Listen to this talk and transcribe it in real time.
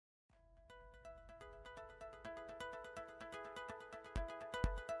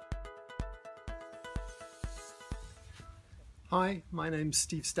Hi, my name's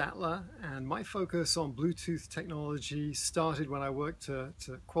Steve Statler, and my focus on Bluetooth technology started when I worked at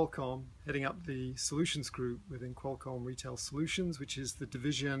Qualcomm, heading up the solutions group within Qualcomm Retail Solutions, which is the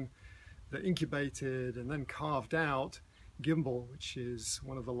division that incubated and then carved out Gimbal, which is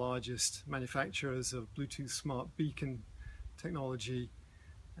one of the largest manufacturers of Bluetooth smart beacon technology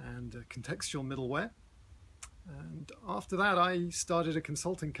and contextual middleware. And after that, I started a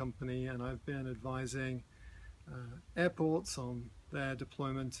consulting company, and I've been advising airports on their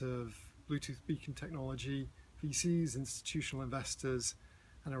deployment of Bluetooth beacon technology, VCs, institutional investors,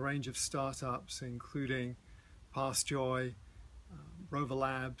 and a range of startups, including PassJoy, Rover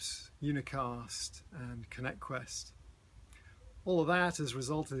Labs, Unicast, and ConnectQuest. All of that has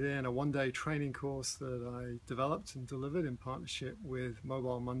resulted in a one-day training course that I developed and delivered in partnership with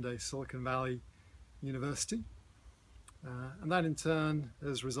Mobile Monday Silicon Valley University. And that in turn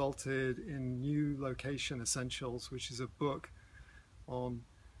has resulted in New Location Essentials, which is a book on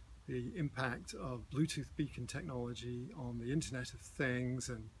the impact of Bluetooth beacon technology on the Internet of Things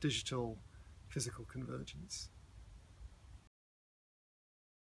and digital physical convergence.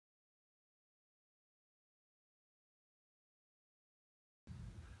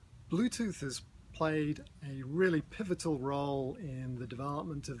 Bluetooth has played a really pivotal role in the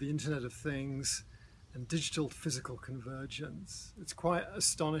development of the Internet of Things and digital physical convergence. It's quite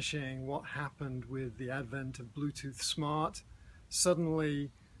astonishing what happened with the advent of Bluetooth Smart.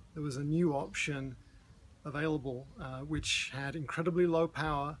 Suddenly there was a new option available which had incredibly low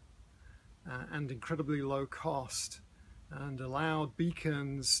power and incredibly low cost, and allowed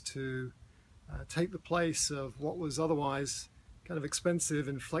beacons to take the place of what was otherwise kind of expensive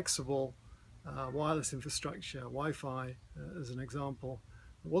and flexible wireless infrastructure, Wi-Fi as an example.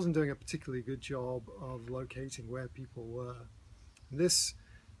 It wasn't doing a particularly good job of locating where people were. And this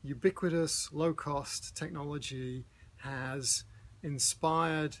ubiquitous, low-cost technology has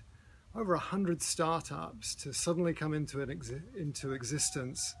inspired over 100 startups to suddenly come into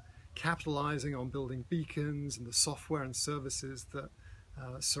existence, capitalizing on building beacons and the software and services that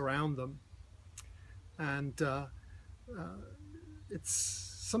surround them. And it's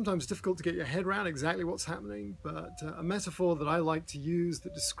sometimes difficult to get your head around exactly what's happening, but a metaphor that I like to use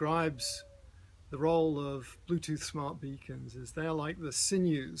that describes the role of Bluetooth smart beacons is they're like the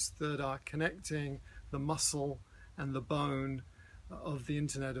sinews that are connecting the muscle and the bone of the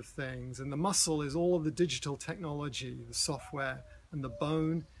Internet of Things. And the muscle is all of the digital technology, the software, and the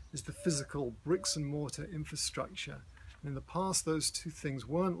bone is the physical bricks and mortar infrastructure. And in the past, those two things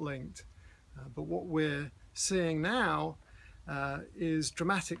weren't linked, but what we're seeing now is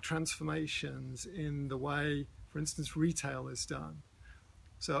dramatic transformations in the way, for instance, retail is done.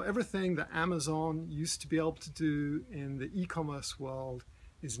 So everything that Amazon used to be able to do in the e-commerce world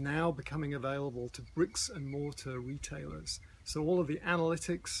is now becoming available to bricks and mortar retailers. So all of the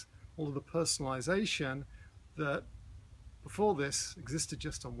analytics, all of the personalization that before this existed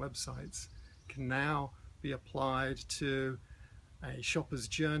just on websites can now be applied to a shopper's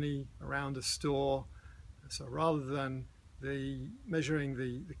journey around a store. So rather than measuring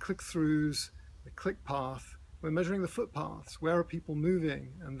the click-throughs, the click path, we're measuring the footpaths. Where are people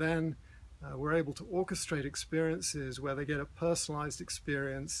moving? And then we're able to orchestrate experiences where they get a personalized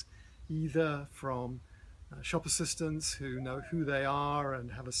experience, either from shop assistants who know who they are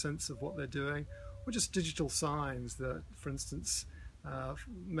and have a sense of what they're doing, or just digital signs that, for instance,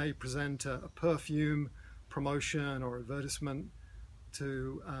 may present a perfume promotion or advertisement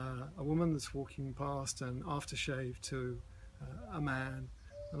to a woman that's walking past, an aftershave to a man,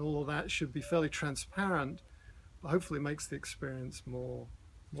 and all of that should be fairly transparent, but hopefully makes the experience more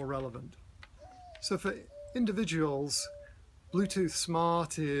relevant. So for individuals, Bluetooth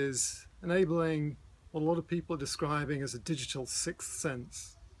Smart is enabling what a lot of people are describing as a digital sixth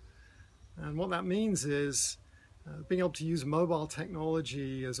sense. And what that means is being able to use mobile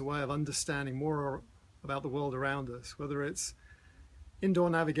technology as a way of understanding more about the world around us, whether it's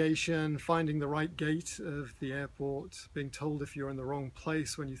indoor navigation, finding the right gate of the airport, being told if you're in the wrong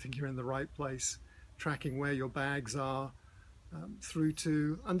place when you think you're in the right place, tracking where your bags are, through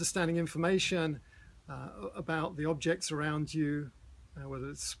to understanding information about the objects around you, whether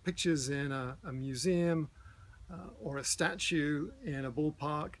it's pictures in a museum or a statue in a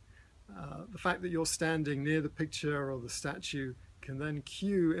ballpark. The fact that you're standing near the picture or the statue can then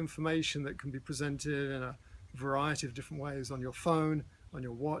cue information that can be presented in a variety of different ways on your phone, on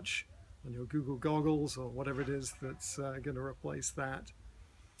your watch, on your Google goggles, or whatever it is that's going to replace that.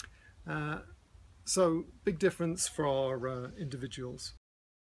 So big difference for individuals.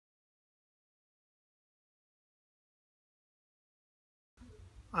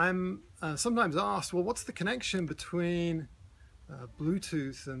 I'm sometimes asked, well, what's the connection between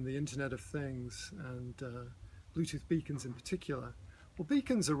Bluetooth and the Internet of Things, and Bluetooth beacons in particular. Well,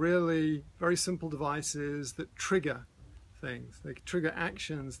 beacons are really very simple devices that trigger things. They trigger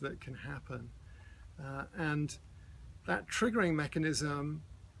actions that can happen. And that triggering mechanism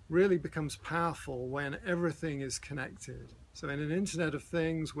really becomes powerful when everything is connected. So in an Internet of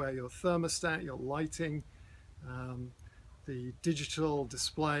Things where your thermostat, your lighting, the digital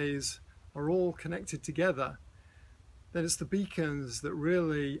displays are all connected together, then it's the beacons that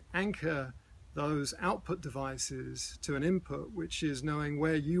really anchor those output devices to an input, which is knowing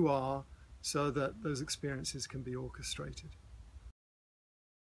where you are so that those experiences can be orchestrated.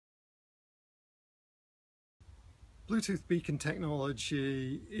 Bluetooth beacon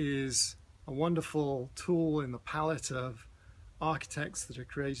technology is a wonderful tool in the palette of architects that are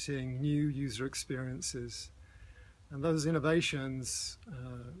creating new user experiences. And those innovations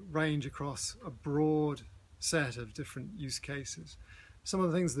range across a broad set of different use cases. Some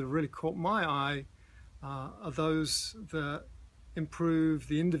of the things that have really caught my eye are those that improve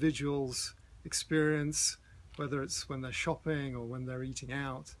the individual's experience, whether it's when they're shopping or when they're eating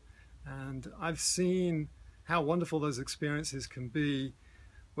out. And I've seen how wonderful those experiences can be,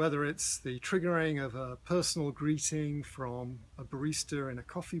 whether it's the triggering of a personal greeting from a barista in a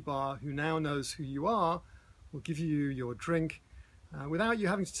coffee bar who now knows who you are, will give you your drink without you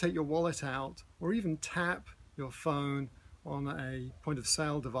having to take your wallet out or even tap your phone on a point of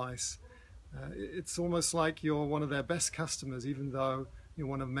sale device. It's almost like you're one of their best customers, even though you're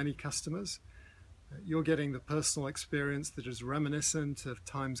one of many customers. You're getting the personal experience that is reminiscent of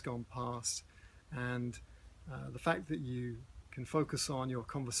times gone past, and the fact that you can focus on your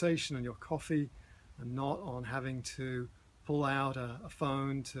conversation and your coffee and not on having to pull out a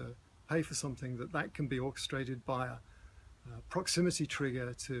phone to pay for something, that can be orchestrated by a proximity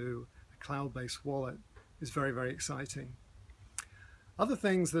trigger to a cloud-based wallet is very, very exciting. Other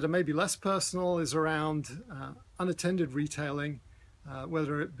things that are maybe less personal is around unattended retailing,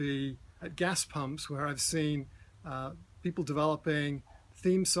 whether it be at gas pumps, where I've seen people developing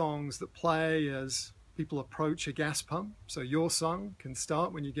theme songs that play as people approach a gas pump. So your song can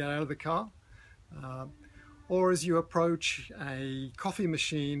start when you get out of the car, or as you approach a coffee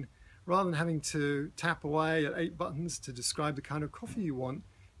machine, rather than having to tap away at 8 buttons to describe the kind of coffee you want,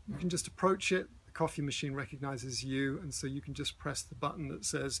 you can just approach it. The coffee machine recognizes you, and so you can just press the button that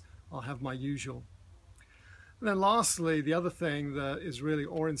says, I'll have my usual. And then lastly, the other thing that is really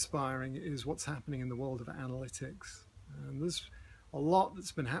awe-inspiring is what's happening in the world of analytics. And there's a lot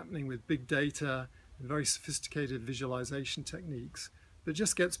that's been happening with big data and very sophisticated visualization techniques, but it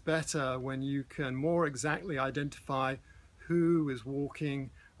just gets better when you can more exactly identify who is walking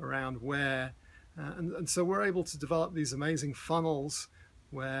around where. And so we're able to develop these amazing funnels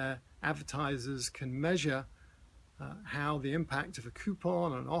where advertisers can measure how the impact of a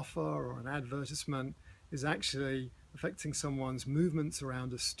coupon, an offer, or an advertisement is actually affecting someone's movements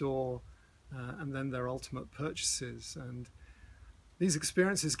around a store and then their ultimate purchases. And these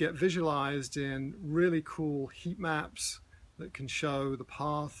experiences get visualized in really cool heat maps that can show the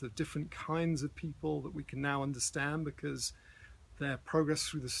path of different kinds of people that we can now understand because their progress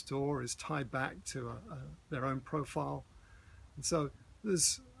through the store is tied back to their own profile. And so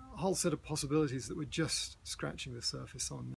there's a whole set of possibilities that we're just scratching the surface on.